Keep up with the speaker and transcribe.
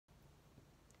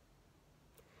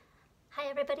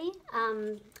everybody.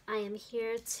 I am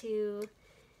here to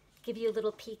give you a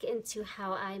little peek into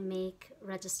how I make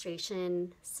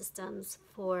registration systems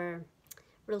for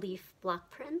relief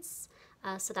block prints.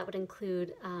 So that would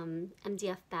include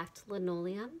MDF-backed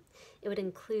linoleum. It would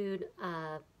include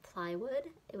plywood.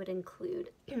 It would include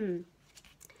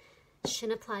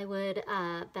Shinna plywood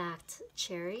backed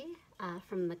cherry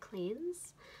from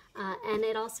McLean's. And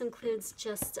it also includes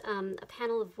just a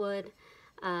panel of wood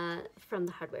from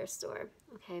the hardware store,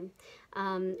 okay?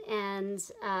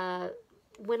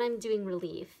 When I'm doing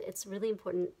relief, it's really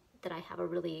important that I have a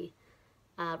really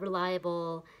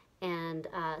reliable and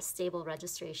stable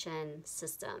registration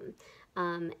system.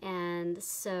 And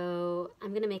so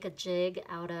I'm gonna make a jig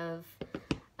out of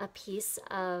a piece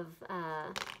of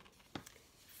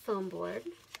foam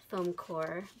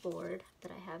core board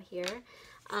that I have here.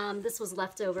 This was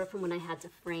left over from when I had to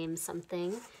frame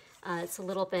something. It's a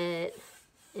little bit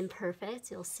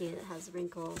imperfect. You'll see it has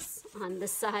wrinkles on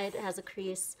this side. It has a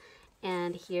crease,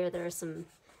 and here there are some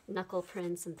knuckle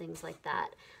prints and things like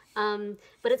that.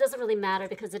 But it doesn't really matter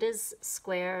because it is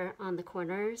square on the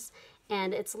corners,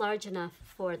 and it's large enough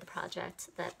for the project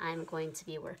that I'm going to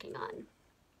be working on.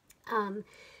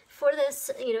 For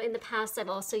this, in the past I've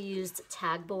also used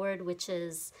tag board, which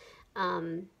is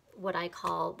what I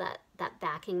call that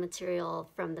backing material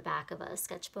from the back of a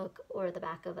sketchbook or the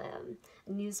back of a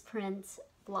newsprint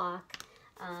block,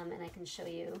 and I can show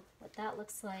you what that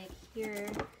looks like here.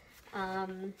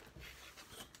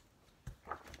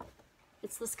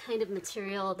 It's this kind of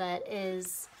material that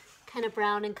is kind of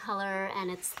brown in color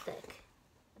and it's thick,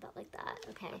 about like that.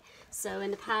 Okay, so in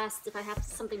the past, if I have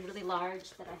something really large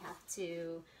that I have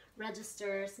to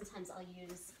register, sometimes I'll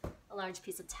use a large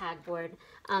piece of tag board.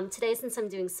 Today, since I'm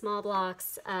doing small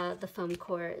blocks, the foam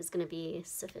core is going to be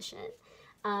sufficient.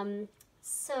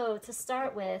 So to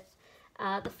start with,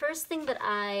 the first thing that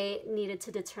I needed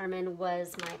to determine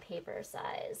was my paper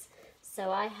size.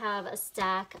 So I have a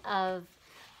stack of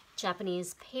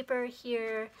Japanese paper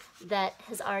here that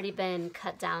has already been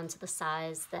cut down to the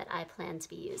size that I plan to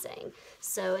be using.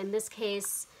 So in this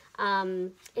case,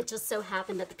 it just so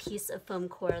happened that the piece of foam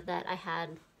core that I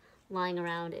had lying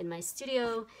around in my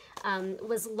studio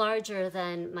was larger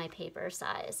than my paper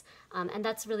size. And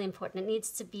that's really important. It needs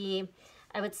to be,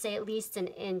 I would say, at least an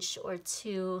inch or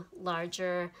two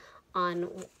larger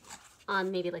on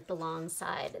maybe like the long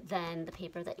side than the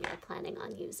paper that you're planning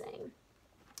on using.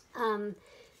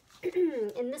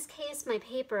 In this case, my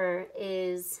paper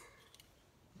is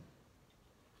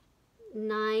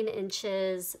 9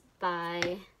 inches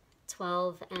by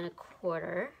 12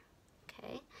 1/4,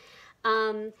 okay?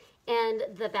 And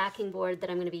the backing board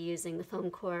that I'm going to be using, the foam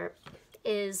core,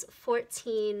 is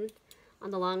 14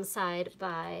 on the long side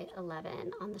by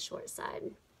 11 on the short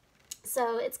side.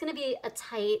 So it's going to be a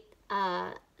tight,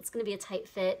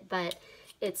 fit, but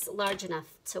it's large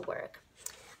enough to work.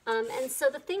 And so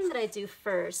the thing that I do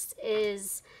first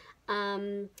is,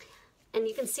 and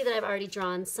you can see that I've already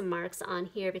drawn some marks on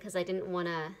here because I didn't want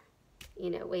to,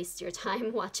 waste your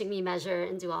time watching me measure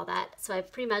and do all that. So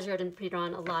I've pre-measured and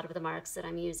pre-drawn a lot of the marks that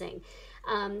I'm using.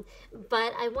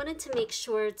 But I wanted to make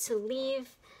sure to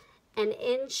leave an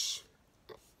inch,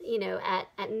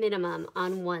 at minimum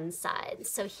on one side.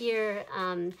 So here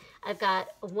I've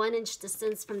got a 1 inch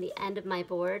distance from the end of my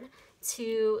board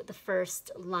to the first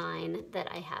line that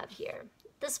I have here.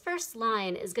 This first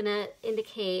line is going to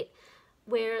indicate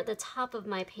where the top of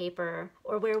my paper,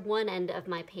 or where one end of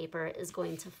my paper is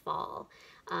going to fall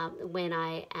when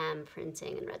I am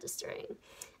printing and registering.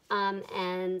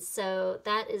 And so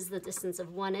that is the distance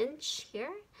of 1 inch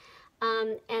here.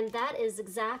 And that is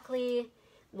exactly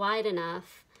wide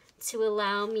enough to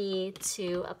allow me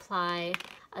to apply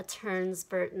a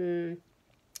Ternes-Burton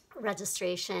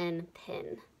registration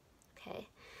pin. Okay,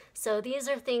 so these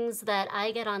are things that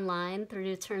I get online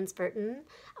through Ternes-Burton.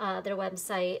 Their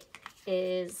website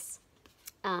is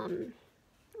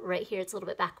right here. It's a little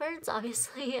bit backwards,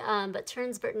 obviously, but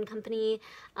Ternes-Burton Company,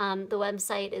 the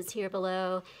website is here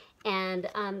below, and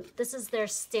this is their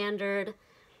standard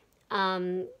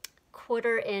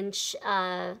 1/4 inch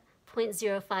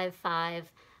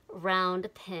 0.055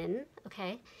 round pin,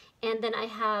 okay? And then I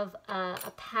have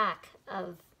a pack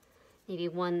of maybe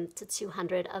 100 to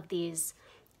 200 of these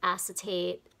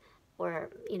acetate or,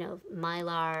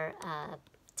 mylar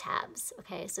tabs,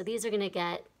 okay? So these are gonna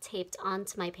get taped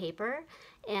onto my paper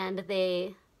and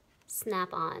they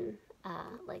snap on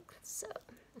like so,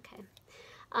 okay?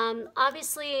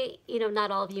 Obviously,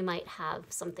 not all of you might have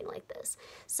something like this.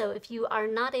 So if you are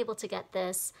not able to get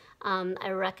this,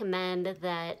 I recommend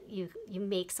that you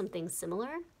make something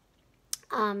similar.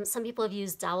 Some people have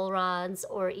used dowel rods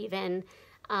or even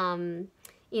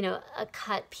you know, a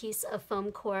cut piece of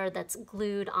foam core that's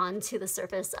glued onto the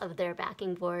surface of their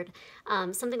backing board.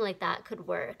 Something like that could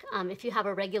work. If you have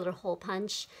a regular hole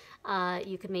punch,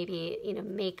 you could maybe, you know,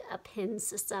 make a pin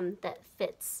system that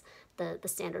fits the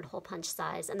standard hole punch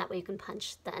size, and that way you can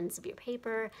punch the ends of your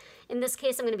paper. In this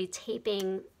case, I'm going to be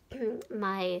taping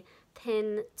my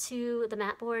pin to the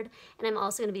mat board, and I'm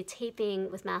also going to be taping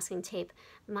with masking tape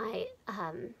my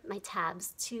my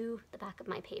tabs to the back of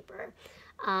my paper.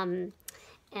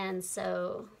 And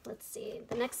so let's see,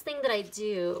 the next thing that I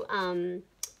do,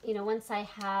 you know, once I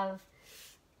have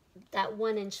that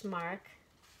 1 inch mark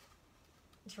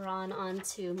drawn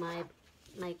onto my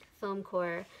foam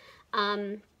core,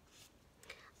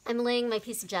 I'm laying my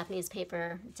piece of Japanese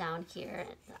paper down here.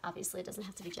 Obviously, it doesn't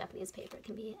have to be Japanese paper. It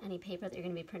can be any paper that you're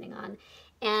going to be printing on.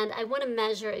 And I want to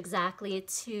measure exactly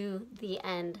to the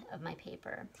end of my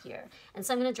paper here. And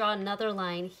so I'm going to draw another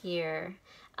line here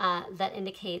that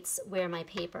indicates where my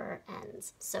paper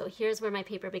ends. So here's where my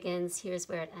paper begins, here's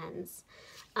where it ends.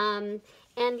 And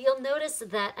you'll notice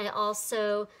that I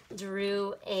also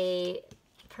drew a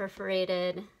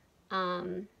perforated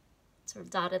sort of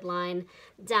dotted line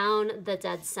down the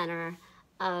dead center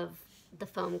of the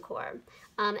foam core.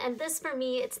 And this, for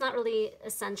me, it's not really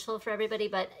essential for everybody,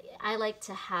 but I like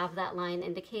to have that line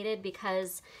indicated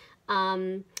because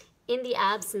in the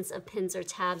absence of pins or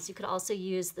tabs, you could also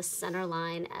use the center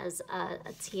line as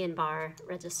a T and bar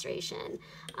registration.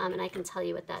 And I can tell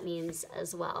you what that means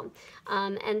as well.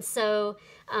 And so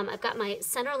I've got my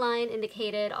center line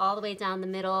indicated all the way down the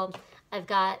middle. I've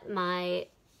got my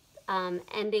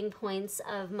ending points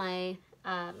of my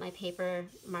my paper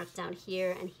marked down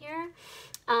here and here.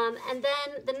 And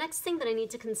then the next thing that I need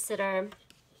to consider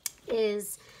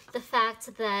is the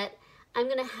fact that I'm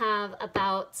going to have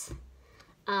about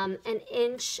an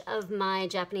inch of my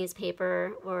Japanese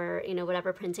paper, or you know,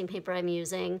 whatever printing paper I'm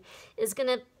using, is going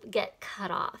to get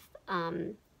cut off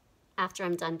after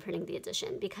I'm done printing the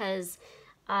edition, because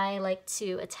I like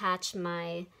to attach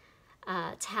my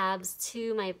tabs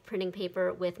to my printing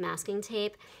paper with masking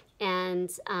tape, and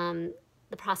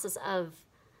the process of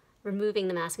removing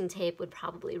the masking tape would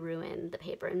probably ruin the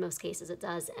paper. In most cases it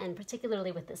does, and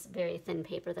particularly with this very thin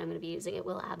paper that I'm going to be using, it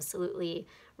will absolutely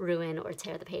ruin or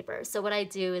tear the paper. So what I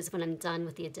do is, when I'm done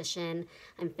with the edition,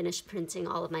 I'm finished printing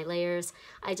all of my layers,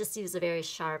 I just use a very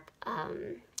sharp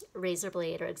razor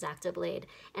blade or X-Acto blade,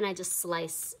 and I just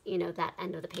slice, you know, that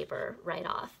end of the paper right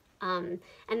off. And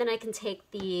then I can take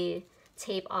the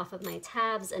tape off of my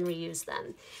tabs and reuse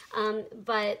them.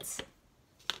 But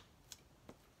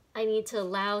I need to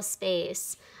allow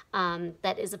space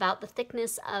that is about the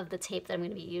thickness of the tape that I'm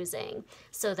going to be using,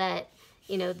 so that,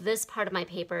 you know, this part of my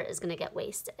paper is going to get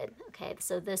wasted. Okay,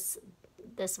 so this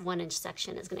 1 inch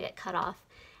section is going to get cut off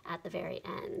at the very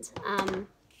end.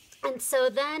 And so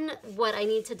then what I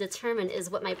need to determine is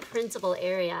what my printable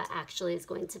area actually is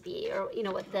going to be, or you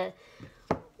know,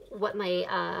 what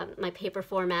my my paper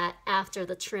format after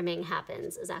the trimming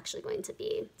happens is actually going to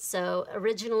be. So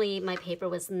originally my paper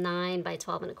was 9 by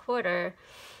 12 1/4.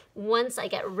 Once I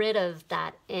get rid of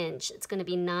that inch, it's going to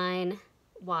be 9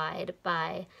 wide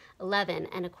by 11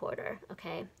 1/4.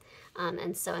 Okay,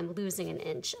 and so I'm losing an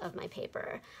inch of my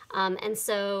paper. And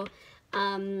so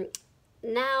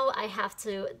now I have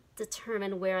to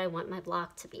determine where I want my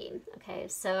block to be. Okay,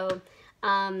 so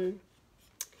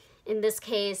in this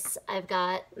case, I've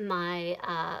got my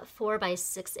 4 by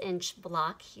 6 inch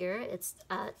block here. It's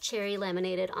cherry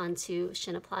laminated onto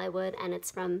China plywood, and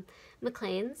it's from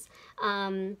McLean's.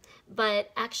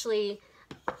 But actually,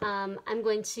 I'm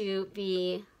going to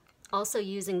be also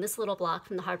using this little block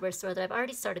from the hardware store that I've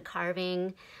already started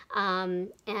carving.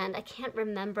 And I can't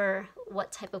remember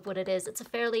what type of wood it is. It's a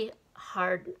fairly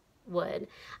hard wood,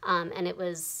 and it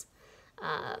was,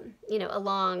 you know,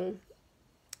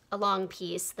 a long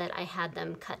piece that I had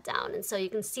them cut down. And so you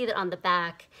can see that on the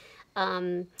back,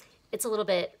 it's a little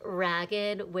bit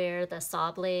ragged where the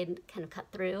saw blade kind of cut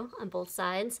through on both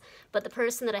sides. But the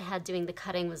person that I had doing the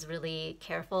cutting was really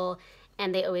careful,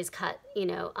 and they always cut, you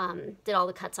know, did all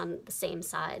the cuts on the same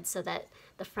side, so that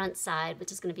the front side,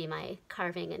 which is going to be my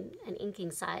carving and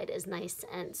inking side, is nice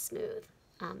and smooth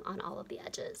on all of the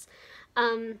edges.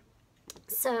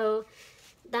 So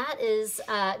that is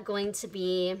going to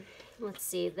be, let's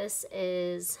see, this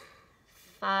is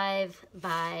 5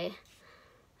 by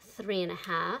 3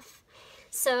 1/2.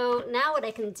 So now what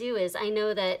I can do is, I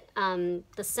know that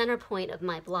the center point of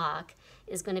my block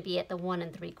is going to be at the 1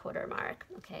 3/4 mark.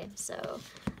 Okay, so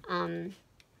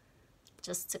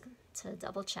just to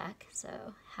double check,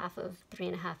 so half of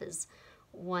 3 1/2 is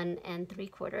 1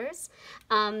 3/4.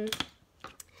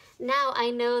 Now I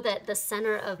know that the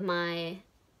center of my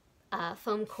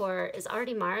foam core is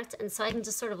already marked, and so I can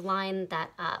just sort of line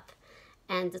that up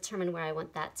and determine where I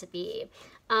want that to be.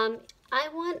 I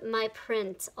want my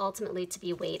print ultimately to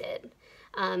be weighted,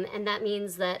 and that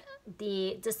means that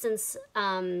the distance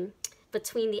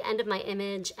between the end of my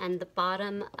image and the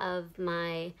bottom of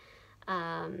my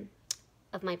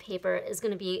paper is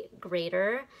going to be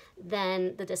greater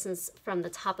than the distance from the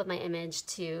top of my image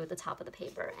to the top of the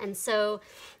paper. And so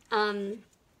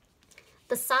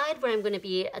the side where I'm going to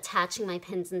be attaching my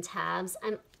pins and tabs,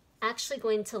 I'm actually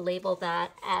going to label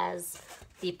that as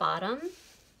the bottom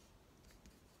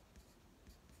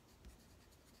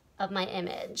of my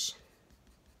image.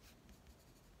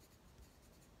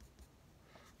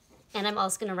 And I'm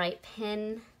also going to write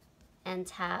pin and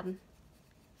tab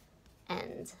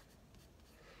end.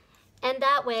 And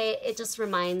that way, it just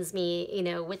reminds me, you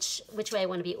know, which way I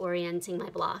want to be orienting my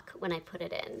block when I put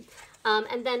it in.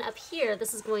 And then up here,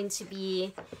 this is going to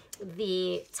be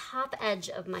the top edge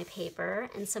of my paper.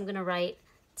 And so I'm going to write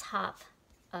top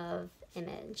of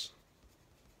image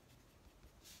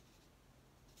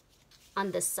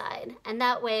on this side. And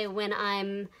that way, when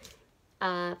I'm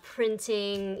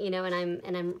printing, you know, and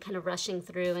I'm kind of rushing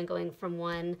through and going from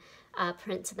one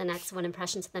print to the next, one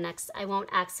impression to the next, I won't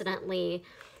accidentally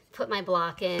put my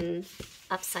block in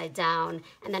upside down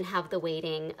and then have the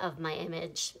weighting of my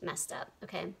image messed up.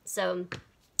 Okay, so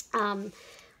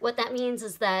what that means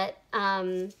is that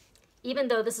even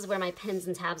though this is where my pins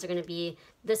and tabs are going to be,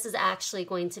 this is actually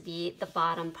going to be the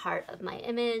bottom part of my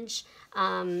image.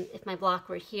 If my block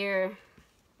were here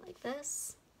like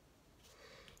this,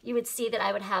 you would see that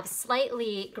I would have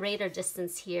slightly greater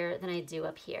distance here than I do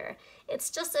up here. It's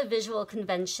just a visual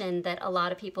convention that a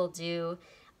lot of people do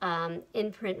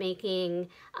in printmaking,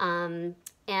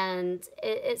 and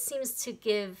it seems to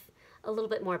give a little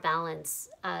bit more balance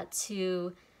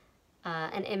to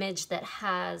an image that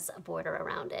has a border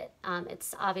around it.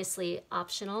 It's obviously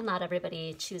optional. Not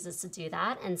everybody chooses to do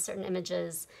that, and certain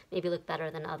images maybe look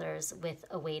better than others with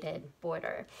a weighted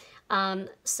border.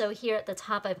 So here at the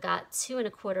top, I've got 2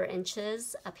 1/4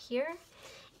 inches up here,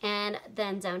 and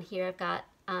then down here I've got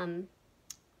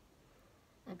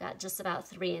just about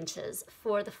 3 inches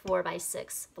for the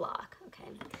 4x6 block. Okay.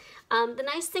 The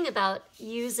nice thing about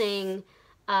using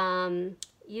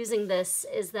this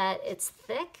is that it's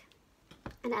thick.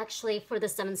 And actually, for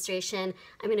this demonstration,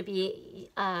 I'm going to be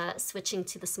switching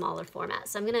to the smaller format.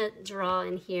 So I'm going to draw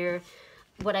in here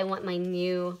what I want my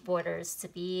new borders to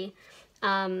be.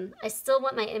 I still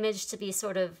want my image to be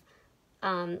sort of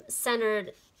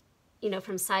centered, you know,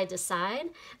 from side to side,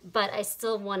 but I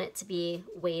still want it to be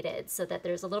weighted so that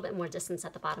there's a little bit more distance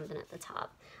at the bottom than at the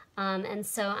top. And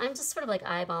so I'm just sort of like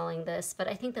eyeballing this, but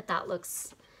I think that that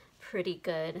looks pretty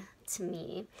good to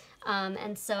me.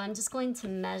 And so I'm just going to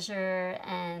measure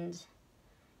and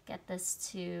get this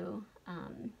to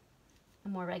a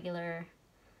more regular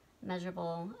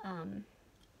measurable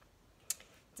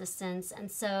distance.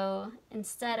 And so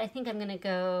instead, I think I'm going to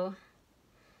go,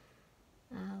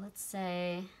 let's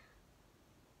say,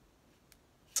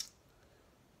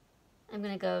 I'm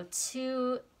going to go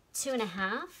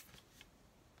 2.5.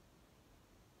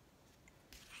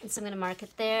 And so I'm going to mark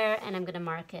it there, and I'm going to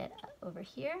mark it over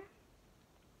here.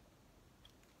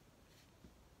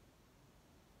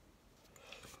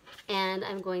 And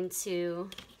I'm going to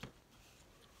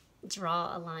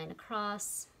draw a line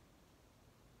across.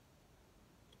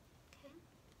 Okay.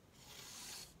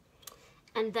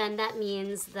 And then that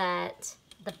means that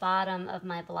the bottom of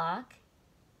my block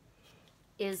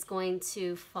is going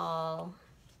to fall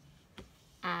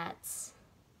at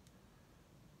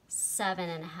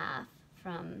 7.5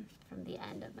 from the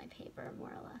end of my paper, more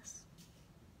or less.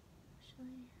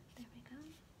 Actually, there we go.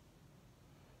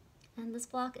 And this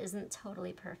block isn't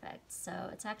totally perfect,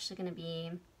 so it's actually going to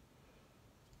be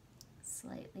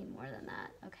slightly more than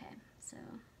that. Okay, so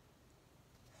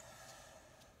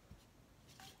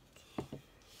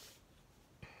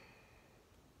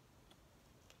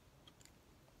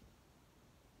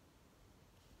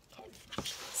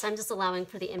so I'm just allowing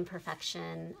for the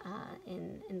imperfection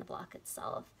in the block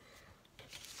itself.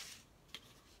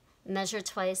 Measure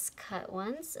twice, cut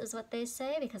once is what they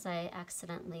say, because I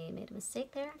accidentally made a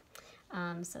mistake there.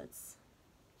 So it's,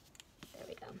 there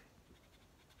we go.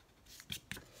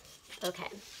 Okay,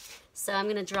 so I'm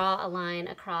going to draw a line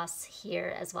across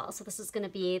here as well. So this is going to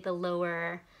be the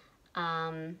lower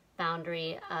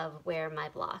boundary of where my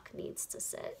block needs to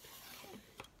sit.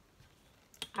 Okay.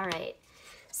 All right,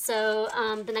 so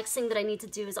the next thing that I need to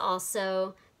do is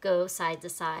also go side to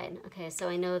side. Okay, so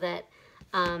I know that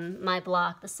my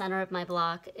block, the center of my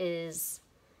block is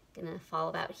gonna fall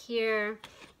about here,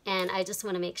 and I just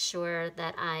want to make sure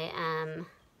that I am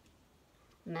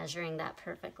measuring that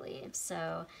perfectly.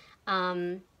 So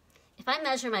if I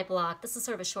measure my block, this is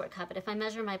sort of a shortcut, but if I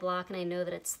measure my block and I know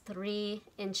that it's 3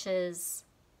 inches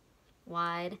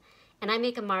wide, and I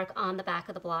make a mark on the back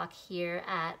of the block here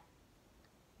at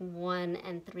 1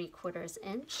 3/4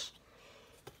 inch,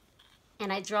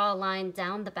 and I draw a line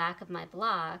down the back of my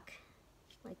block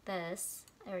like this,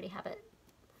 I already have it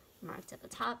marked at the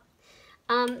top,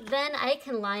 then I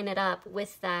can line it up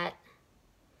with that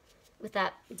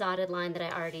dotted line that I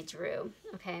already drew,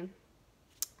 okay?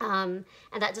 And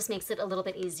that just makes it a little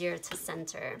bit easier to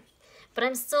center. But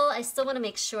I still want to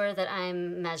make sure that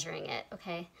I'm measuring it,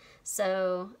 okay?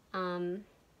 So I'm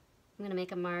going to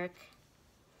make a mark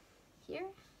here.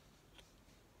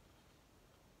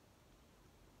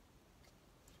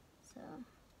 So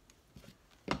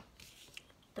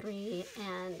 3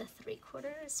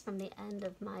 3/4 from the end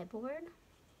of my board.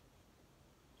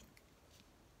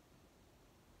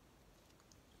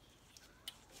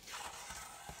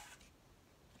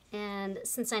 And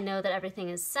since I know that everything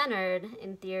is centered,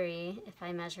 in theory, if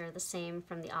I measure the same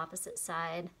from the opposite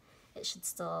side, it should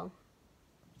still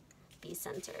be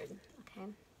centered, okay?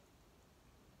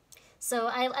 So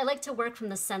I like to work from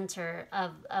the center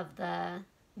of the,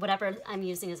 whatever I'm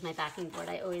using as my backing board.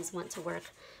 I always want to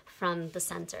work from the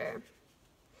center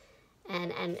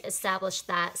and establish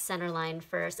that center line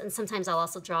first. And sometimes I'll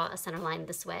also draw a center line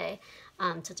this way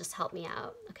to just help me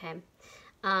out, okay?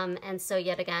 And so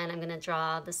yet again, I'm going to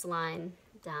draw this line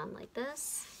down like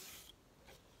this.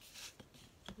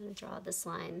 I'm going to draw this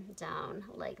line down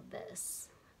like this.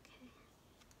 Okay.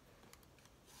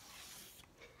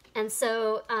 And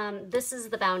so this is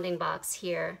the bounding box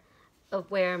here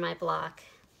of where my block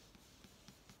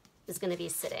is going to be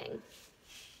sitting.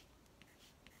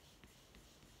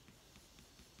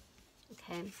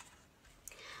 Okay.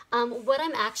 What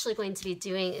I'm actually going to be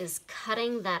doing is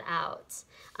cutting that out.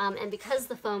 And because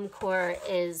the foam core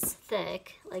is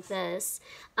thick, like this,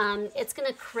 it's going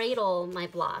to cradle my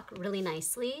block really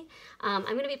nicely. I'm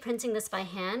going to be printing this by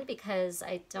hand because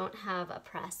I don't have a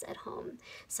press at home.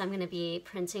 So I'm going to be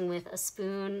printing with a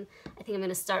spoon. I think I'm going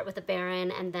to start with a Baron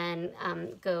and then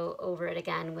go over it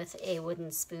again with a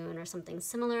wooden spoon or something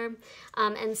similar.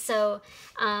 And so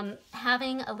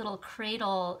having a little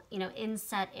cradle,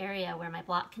 inset area where my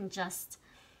block can just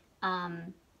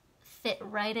fit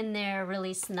right in there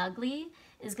really snugly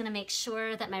is going to make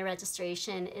sure that my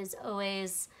registration is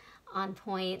always on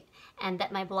point and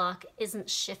that my block isn't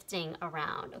shifting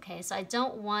around, okay? So I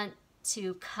don't want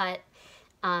to cut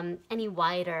any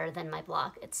wider than my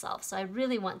block itself. So I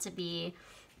really want to be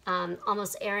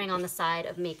almost erring on the side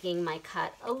of making my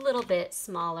cut a little bit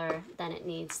smaller than it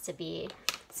needs to be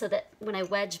so that when I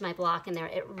wedge my block in there,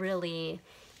 it really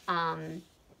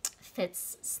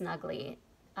fits snugly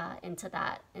into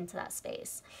that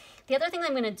space. The other thing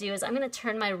I'm going to do is I'm going to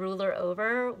turn my ruler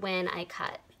over when I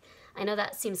cut. I know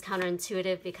that seems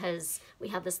counterintuitive because we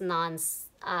have this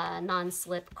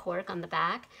non-slip cork on the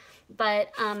back,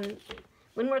 but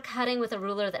when we're cutting with a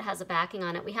ruler that has a backing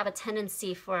on it, we have a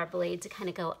tendency for our blade to kind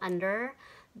of go under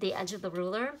the edge of the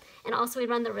ruler, and also we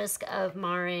run the risk of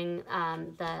marring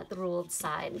the ruled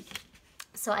side.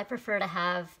 So I prefer to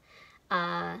have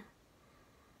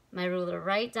my ruler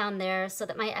right down there so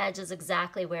that my edge is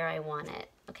exactly where I want it.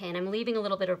 Okay, and I'm leaving a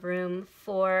little bit of room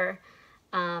for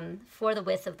the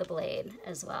width of the blade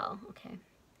as well, okay.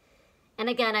 And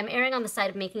again, I'm erring on the side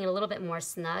of making it a little bit more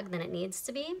snug than it needs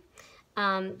to be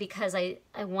because I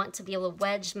want to be able to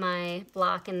wedge my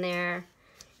block in there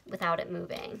without it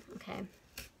moving, okay.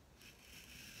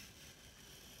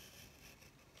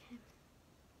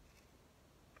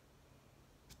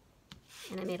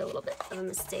 And I made a little bit of a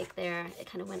mistake there. It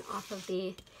kind of went off of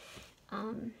the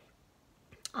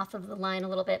line a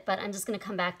little bit, but I'm just going to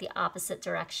come back the opposite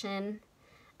direction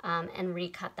and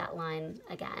recut that line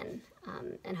again.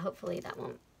 And hopefully that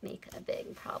won't make a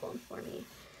big problem for me.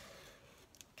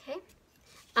 Okay.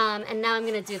 And now I'm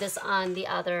going to do this on the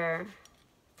other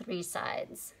 3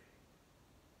 sides.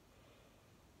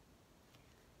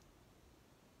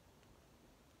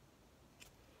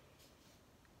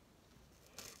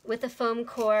 With the foam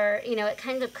core, it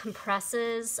kind of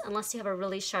compresses. Unless you have a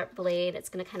really sharp blade, it's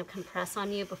going to kind of compress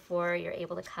on you before you're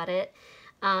able to cut it.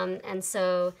 And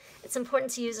so it's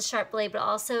important to use a sharp blade, but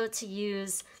also to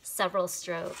use several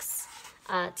strokes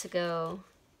to go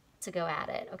at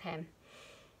it, okay?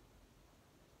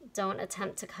 Don't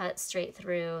attempt to cut straight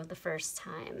through the first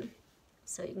time.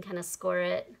 So you can kind of score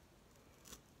it,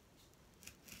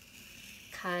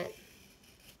 cut,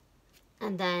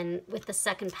 and then with the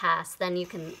second pass, then you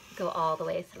can go all the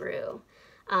way through.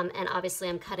 And obviously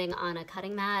I'm cutting on a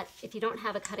cutting mat. If you don't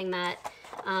have a cutting mat,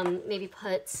 maybe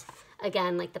put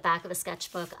again, like the back of a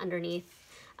sketchbook underneath,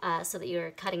 so that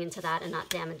you're cutting into that and not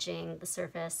damaging the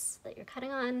surface that you're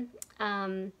cutting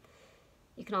on.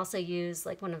 You can also use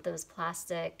like one of those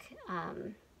plastic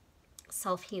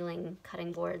self-healing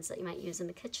cutting boards that you might use in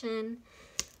the kitchen.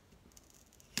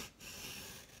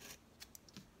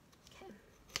 Okay.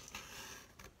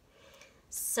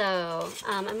 So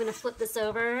I'm going to flip this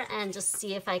over and just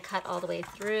see if I cut all the way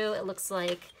through. It looks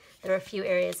like there are a few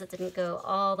areas that didn't go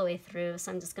all the way through,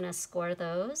 so I'm just going to score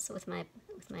those with my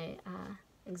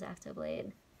X-Acto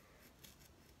blade.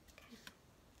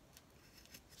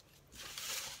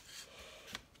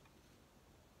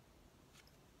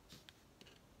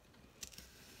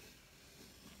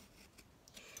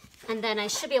 And then I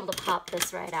should be able to pop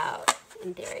this right out,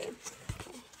 in theory.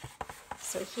 Okay.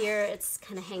 So here it's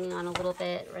kind of hanging on a little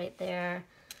bit right there.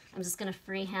 I'm just going to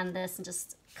freehand this and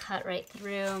just cut right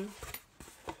through.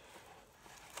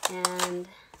 And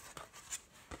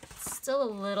it's still a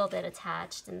little bit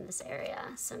attached in this area,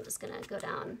 so I'm just going to go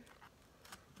down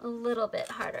a little bit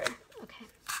harder. Okay,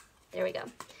 there we go.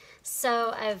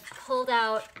 So I've pulled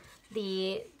out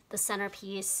the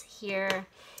centerpiece here.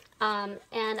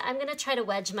 And I'm going to try to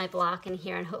wedge my block in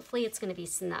here, and hopefully it's going to be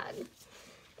snug.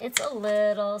 It's a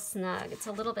little snug. It's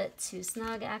a little bit too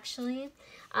snug, actually,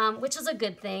 which is a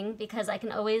good thing because I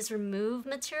can always remove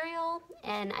material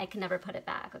and I can never put it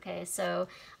back, okay? So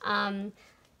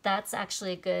that's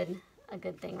actually a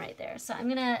good thing right there. So I'm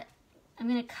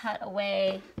gonna cut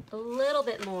away a little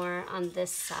bit more on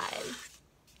this side.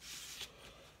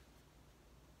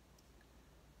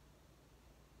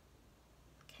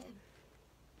 Okay.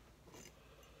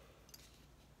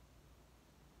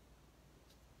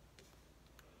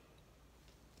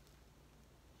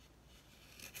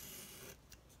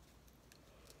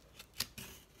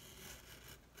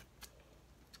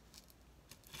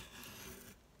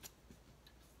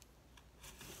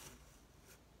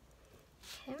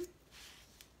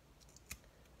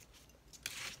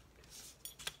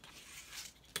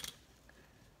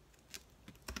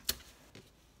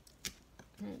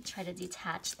 I'm going to try to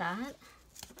detach that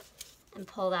and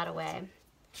pull that away.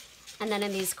 And then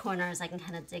in these corners, I can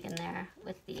kind of dig in there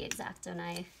with the X-Acto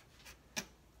knife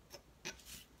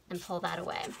and pull that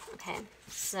away. Okay,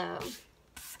 so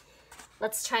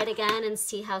let's try it again and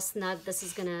see how snug this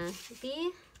is gonna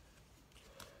be.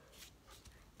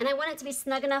 And I want it to be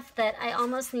snug enough that I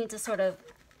almost need to sort of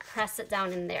press it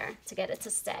down in there to get it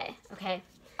to stay, okay?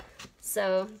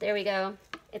 So there we go.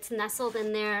 It's nestled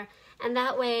in there, and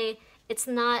that way it's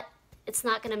not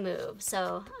gonna move.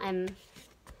 So I'm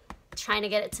trying to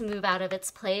get it to move out of its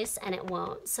place, and it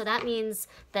won't. So that means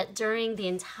that during the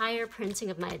entire printing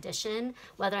of my edition,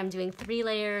 whether I'm doing 3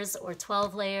 layers or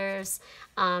 12 layers,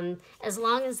 as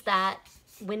long as that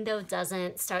window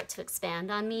doesn't start to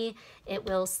expand on me, it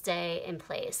will stay in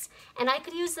place. And I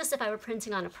could use this if I were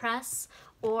printing on a press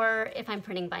or if I'm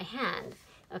printing by hand,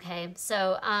 okay?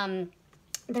 So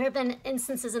there have been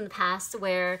instances in the past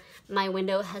where my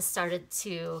window has started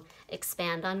to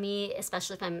expand on me,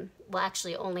 especially if I'm, well,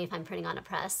 actually only if I'm printing on a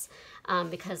press,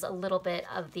 because a little bit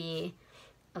of the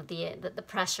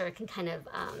pressure can kind of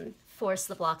force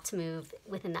the block to move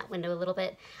within that window a little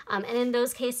bit. And in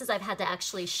those cases, I've had to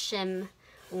actually shim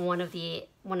one of the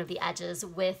edges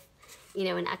with, you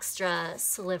know, an extra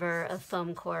sliver of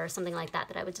foam core or something like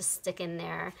that I would just stick in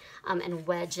there and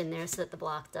wedge in there so that the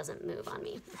block doesn't move on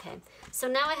me. Okay, so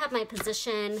now I have my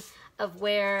position of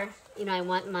where, you know, I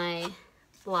want my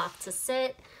block to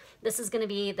sit. This is going to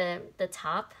be the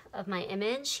top of my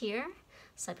image here.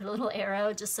 So I put a little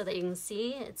arrow just so that you can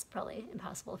see. It's probably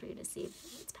impossible for you to see,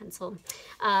 it's pencil.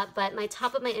 But my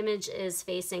top of my image is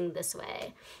facing this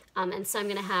way. And so I'm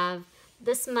going to have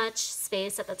this much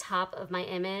space at the top of my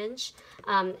image,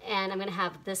 and I'm going to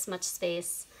have this much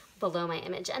space below my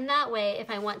image. And that way,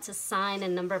 if I want to sign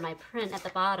and number my print at the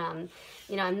bottom,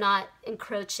 you know, I'm not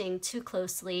encroaching too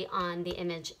closely on the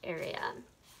image area.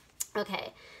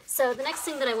 Okay, so the next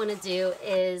thing that I want to do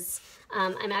is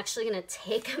I'm actually going to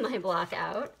take my block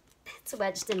out. It's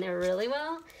wedged in there really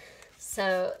well,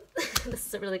 so this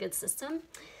is a really good system.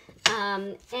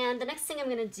 And the next thing I'm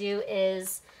going to do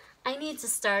is I need to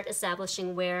start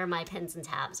establishing where my pins and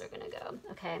tabs are going to go,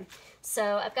 okay?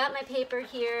 So I've got my paper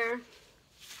here,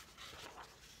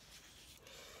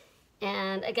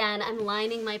 and again, I'm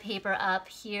lining my paper up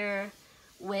here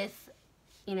with,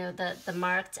 you know, the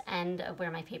marked end of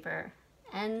where my paper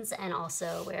ends and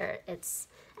also where it's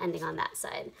ending on that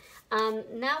side.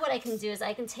 Now what I can do is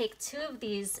I can take 2 of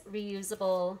these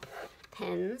reusable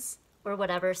pins, or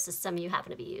whatever system you happen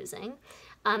to be using,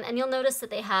 and you'll notice that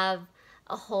they have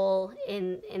a hole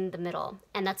in the middle,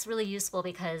 and that's really useful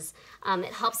because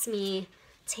it helps me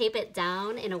tape it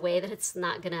down in a way that it's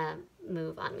not gonna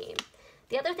move on me.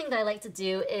 The other thing that I like to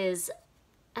do is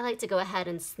I like to go ahead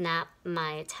and snap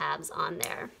my tabs on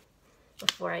there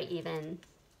before I even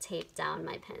tape down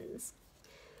my pins.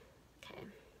 Okay,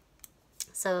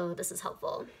 so this is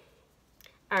helpful.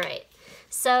 All right,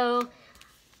 so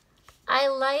I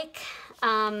like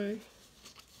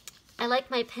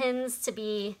my pins to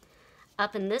be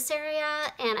up in this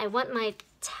area, and I want my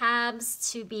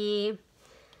tabs to be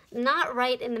not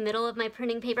right in the middle of my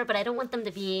printing paper, but I don't want them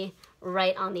to be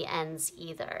right on the ends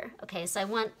either. Okay, so I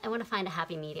want to find a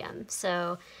happy medium.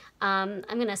 So I'm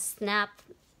gonna snap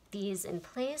these in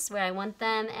place where I want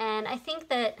them, and I think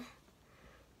that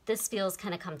this feels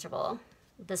kind of comfortable,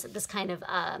 this kind of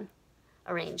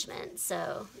arrangement.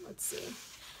 So let's see,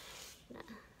 I'm gonna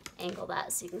angle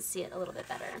that so you can see it a little bit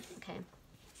better. Okay,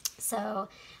 so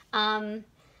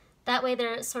that way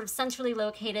they're sort of centrally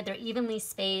located, they're evenly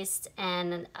spaced,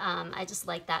 and I just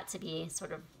like that to be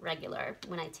sort of regular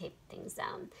when I tape things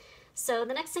down. So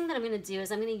the next thing that I'm going to do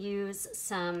is I'm going to use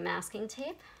some masking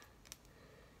tape,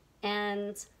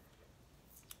 and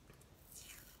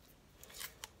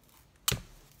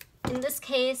in this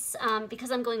case,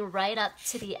 because I'm going right up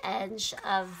to the edge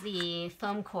of the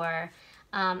foam core,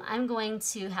 I'm going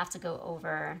to have to go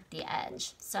over the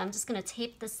edge. So I'm just going to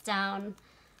tape this down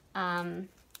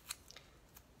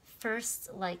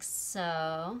first like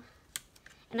so,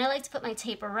 and I like to put my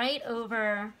tape right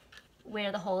over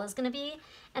where the hole is going to be,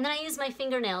 and then I use my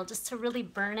fingernail just to really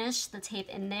burnish the tape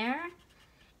in there,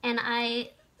 and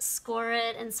I score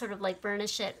it and sort of like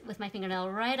burnish it with my fingernail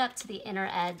right up to the inner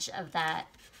edge of that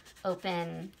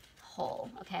open hole.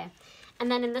 Okay,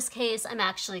 and then in this case I'm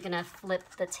actually going to flip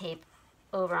the tape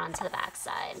over onto the back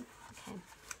side. Okay.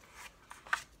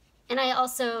 And I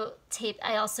also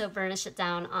burnish it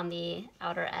down on the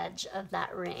outer edge of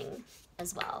that ring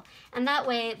as well. And that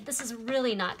way, this is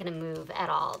really not going to move at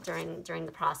all during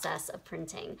the process of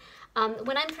printing.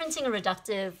 When I'm printing a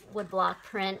reductive woodblock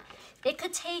print, it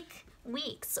could take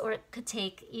weeks, or it could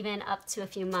take even up to a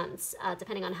few months,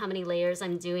 depending on how many layers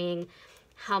I'm doing,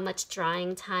 how much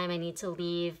drying time I need to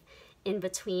leave in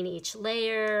between each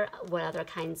layer, what other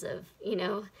kinds of,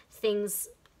 things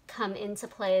come into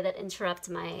play that interrupt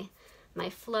my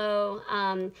flow.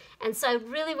 And so I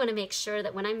really want to make sure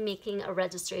that when I'm making a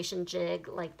registration jig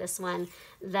like this one,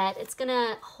 that it's going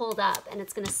to hold up and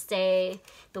it's going to stay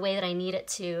the way that I need it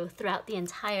to throughout the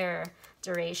entire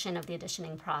duration of the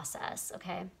additioning process.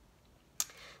 Okay,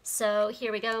 so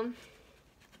here we go,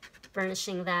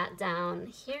 burnishing that down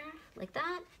here like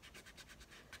that.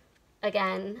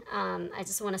 Again, I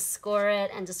just want to score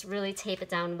it and just really tape it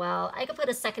down well. I could put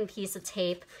a second piece of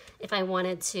tape if I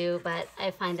wanted to, but I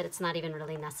find that it's not even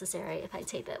really necessary if I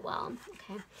tape it well.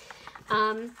 Okay,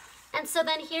 and so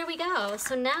then here we go.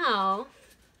 So now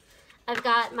I've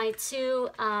got my two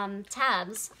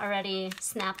tabs already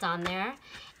snapped on there,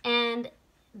 and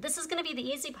this is going to be the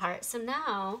easy part. So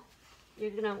now you're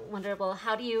going to wonder, well,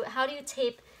 how do you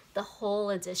tape the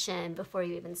whole edition before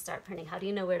you even start printing? How do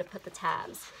you know where to put the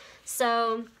tabs?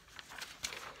 So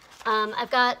I've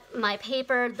got my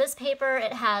paper. This paper,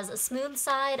 it has a smooth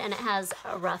side and it has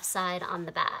a rough side on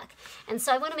the back. And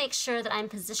so I want to make sure that I'm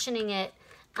positioning it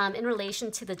in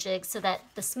relation to the jig so that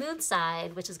the smooth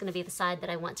side, which is going to be the side that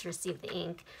I want to receive the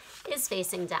ink, is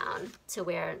facing down to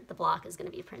where the block is going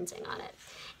to be printing on it.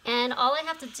 And all I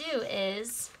have to do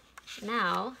is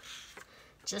now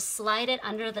just slide it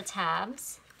under the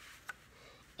tabs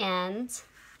and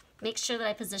make sure that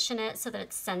I position it so that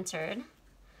it's centered.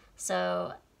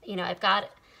 So, I've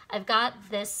got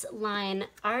this line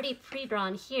already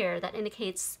pre-drawn here that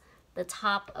indicates the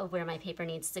top of where my paper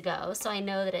needs to go. So I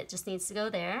know that it just needs to go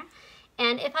there.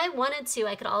 And if I wanted to,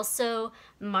 I could also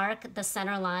mark the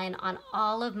center line on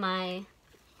all of my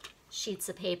sheets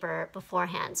of paper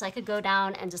beforehand. So I could go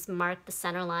down and just mark the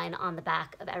center line on the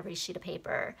back of every sheet of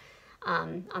paper,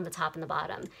 on the top and the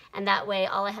bottom. And that way,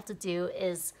 all I have to do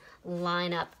is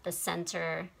line up the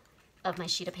center of my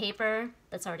sheet of paper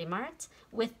that's already marked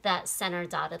with that center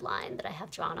dotted line that I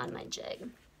have drawn on my jig.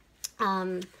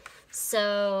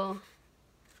 So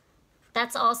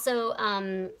that's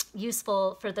also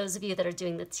useful for those of you that are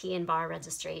doing the T and bar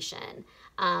registration.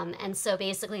 And so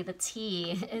basically the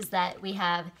T is that we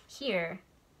have here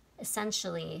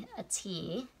essentially a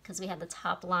T, because we have the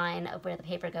top line of where the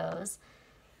paper goes,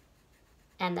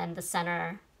 and then the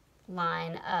center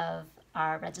line of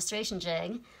our registration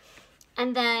jig,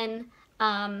 and then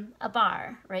a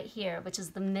bar right here, which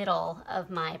is the middle of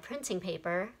my printing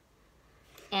paper.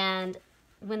 And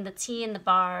when the T and the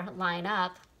bar line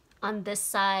up on this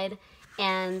side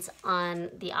and on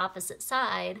the opposite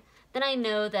side, then I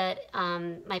know that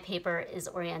my paper is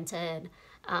oriented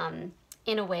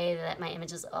in a way that my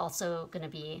image is also going to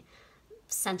be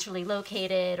centrally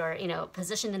located, or, you know,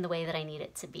 positioned in the way that I need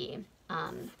it to be,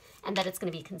 and that it's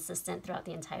going to be consistent throughout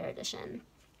the entire edition.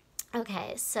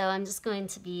 Okay, so I'm just going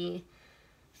to be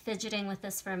fidgeting with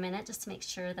this for a minute just to make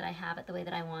sure that I have it the way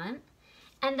that I want.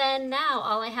 And then now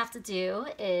all I have to do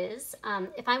is,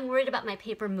 if I'm worried about my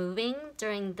paper moving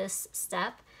during this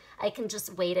step, I can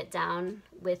just weight it down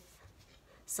with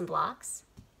some blocks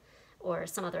or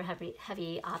some other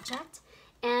heavy object.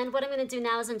 And what I'm going to do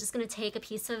now is I'm just going to take a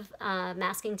piece of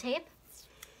masking tape,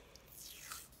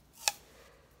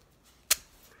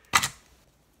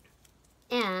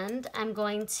 and I'm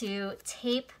going to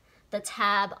tape the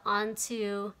tab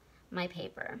onto my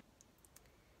paper.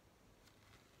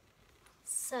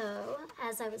 So,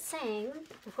 as I was saying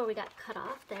before we got cut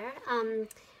off there,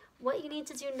 what you need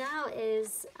to do now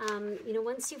is, you know,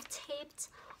 once you've taped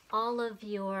all of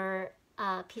your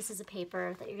pieces of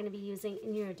paper that you're going to be using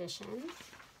in your edition.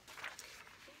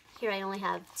 Here I only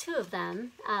have 2 of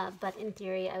them, but in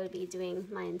theory I would be doing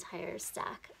my entire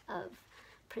stack of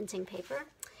printing paper.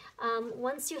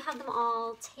 Once you have them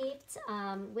all taped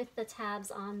with the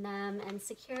tabs on them and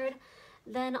secured,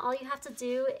 then all you have to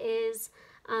do is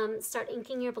start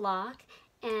inking your block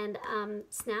and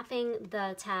snapping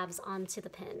the tabs onto the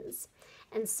pins.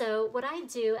 And so what I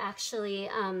do actually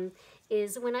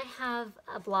is when I have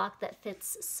a block that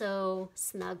fits so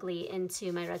snugly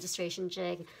into my registration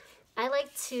jig, I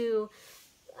like to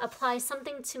apply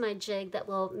something to my jig that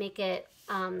will make it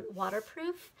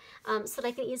waterproof, so that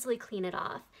I can easily clean it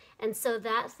off. And so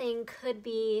that thing could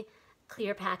be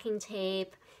clear packing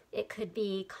tape, it could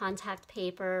be contact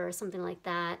paper or something like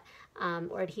that,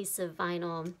 or adhesive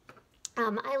vinyl.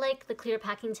 I like the clear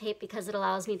packing tape because it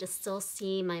allows me to still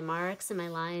see my marks and my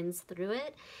lines through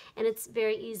it, and it's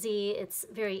very easy, it's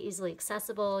very easily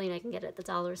accessible. You know, I can get it at the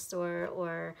dollar store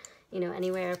or, you know,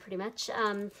 anywhere pretty much,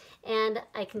 and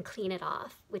I can clean it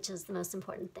off, which is the most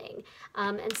important thing.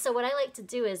 And so what I like to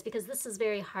do is, because this is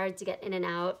very hard to get in and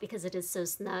out because it is so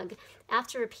snug,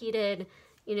 after repeated,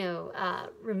 you know,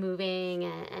 removing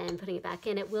and putting it back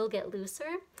in, it will get looser.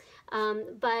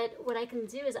 But what I can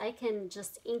do is I can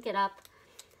just ink it up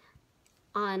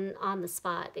on the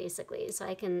spot, basically. So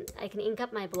I can ink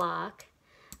up my block,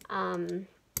 and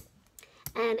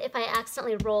if I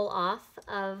accidentally roll off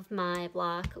of my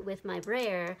block with my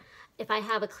brayer, if I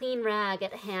have a clean rag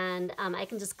at hand, I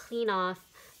can just clean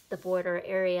off the border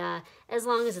area as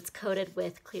long as it's coated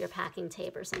with clear packing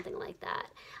tape or something like that.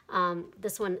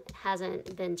 This one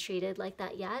hasn't been treated like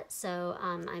that yet, so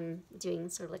I'm doing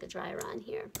sort of like a dry run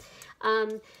here.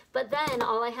 But then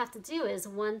all I have to do is,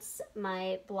 once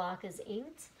my block is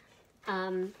inked,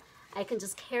 I can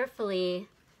just carefully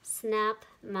snap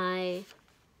my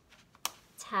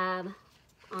tab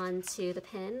onto the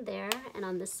pin there and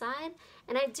on this side.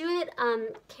 And I do it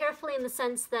carefully in the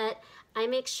sense that I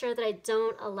make sure that I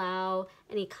don't allow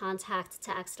any contact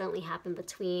to accidentally happen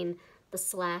between the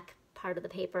slack part of the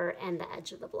paper and the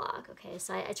edge of the block. Okay,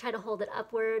 so I try to hold it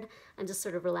upward. I'm just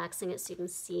sort of relaxing it so you can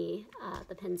see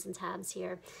the pins and tabs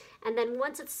here. And then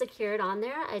once it's secured on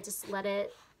there, I just let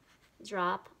it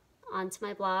drop onto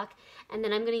my block. And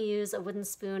then I'm going to use a wooden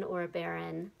spoon or a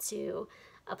Baron to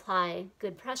apply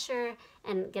good pressure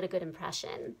and get a good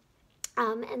impression.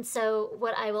 And so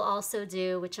what I will also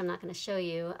do, which I'm not going to show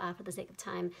you for the sake of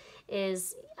time,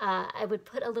 is I would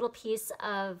put a little piece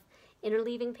of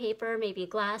interleaving paper, maybe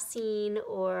glassine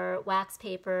or wax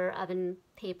paper, oven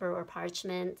paper or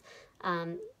parchment,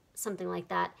 something like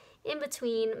that, in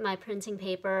between my printing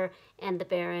paper and the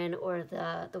Baron or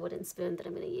the wooden spoon that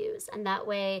I'm going to use. And that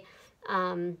way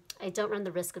I don't run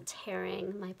the risk of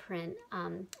tearing my print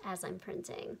as I'm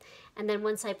printing. And then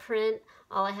once I print,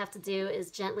 all I have to do is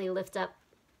gently lift up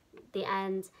the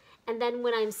end. And then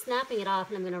when I'm snapping it off,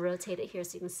 and I'm going to rotate it here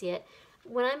so you can see it,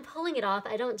 when I'm pulling it off,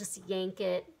 I don't just yank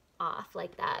it off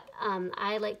like that.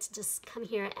 I like to just come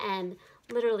here and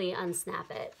literally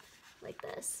unsnap it like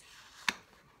this.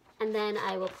 And then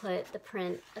I will put the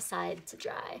print aside to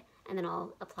dry, and then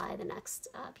I'll apply the next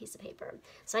piece of paper.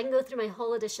 So I can go through my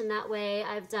whole edition that way.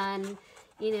 I've done,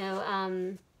 you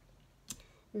know,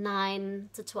 9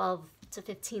 to 12 to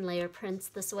 15 layer prints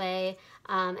this way,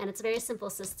 and it's a very simple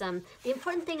system. The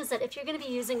important thing is that if you're going to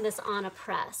be using this on a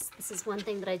press, this is one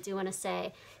thing that I do want to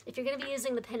say, if you're going to be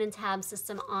using the pin and tab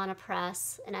system on a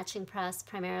press, an etching press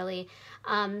primarily,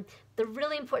 the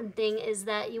really important thing is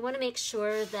that you want to make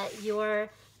sure that your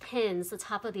pins, the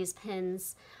top of these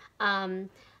pins,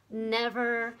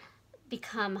 never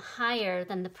become higher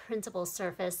than the printable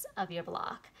surface of your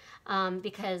block,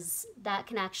 because that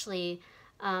can actually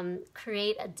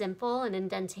create a dimple, an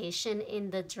indentation in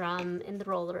the drum, in the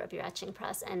roller of your etching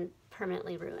press, and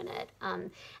permanently ruin it.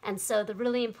 And so the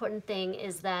really important thing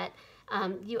is that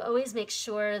you always make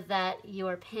sure that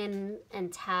your pin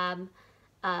and tab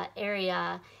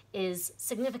area is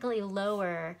significantly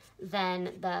lower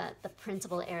than the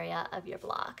printable area of your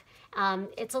block.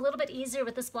 It's a little bit easier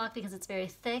with this block because it's very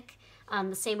thick.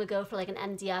 The same would go for like an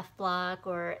MDF block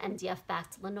or MDF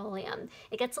backed linoleum.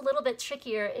 It gets a little bit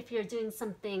trickier if you're doing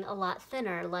something a lot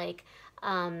thinner, like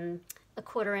a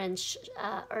 1/4 inch,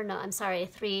 or no, I'm sorry,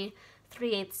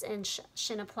 3/8 inch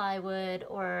China plywood,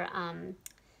 or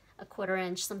a 1/4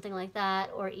 inch, something like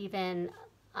that, or even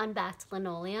unbacked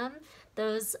linoleum.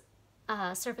 Those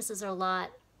surfaces are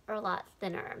a lot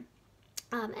thinner.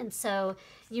 And so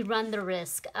you run the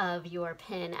risk of your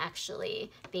pin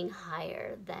actually being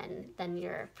higher than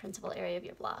your printable area of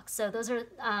your block. So those are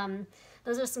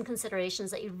some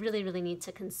considerations that you really need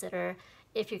to consider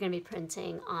if you're going to be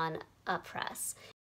printing on a press.